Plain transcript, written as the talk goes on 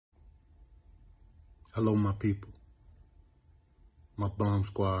Hello, my people, my Bomb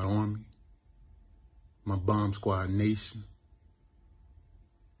Squad Army, my Bomb Squad Nation,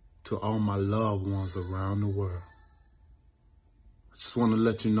 to all my loved ones around the world. I just want to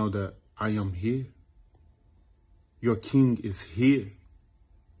let you know that I am here. Your king is here,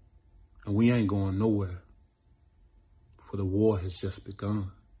 and we ain't going nowhere, for the war has just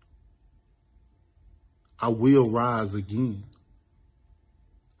begun. I will rise again.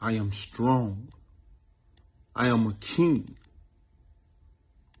 I am strong. I am a king.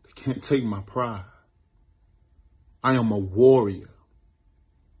 They can't take my pride. I am a warrior.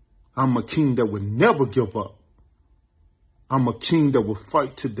 I'm a king that will never give up. I'm a king that will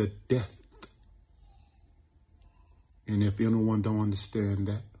fight to the death. And if anyone don't understand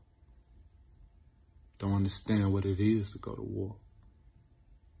that, don't understand what it is to go to war,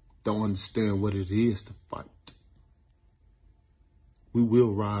 don't understand what it is to fight, we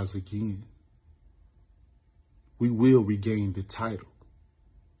will rise again. We will regain the title.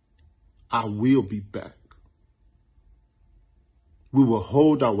 I will be back. We will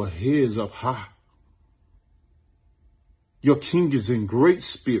hold our heads up high. Your king is in great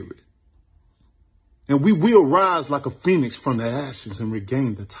spirit. And we will rise like a phoenix from the ashes and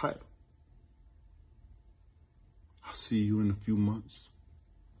regain the title. I'll see you in a few months,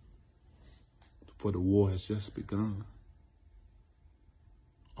 for the war has just begun.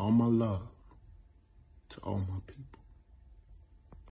 All my love to all my people.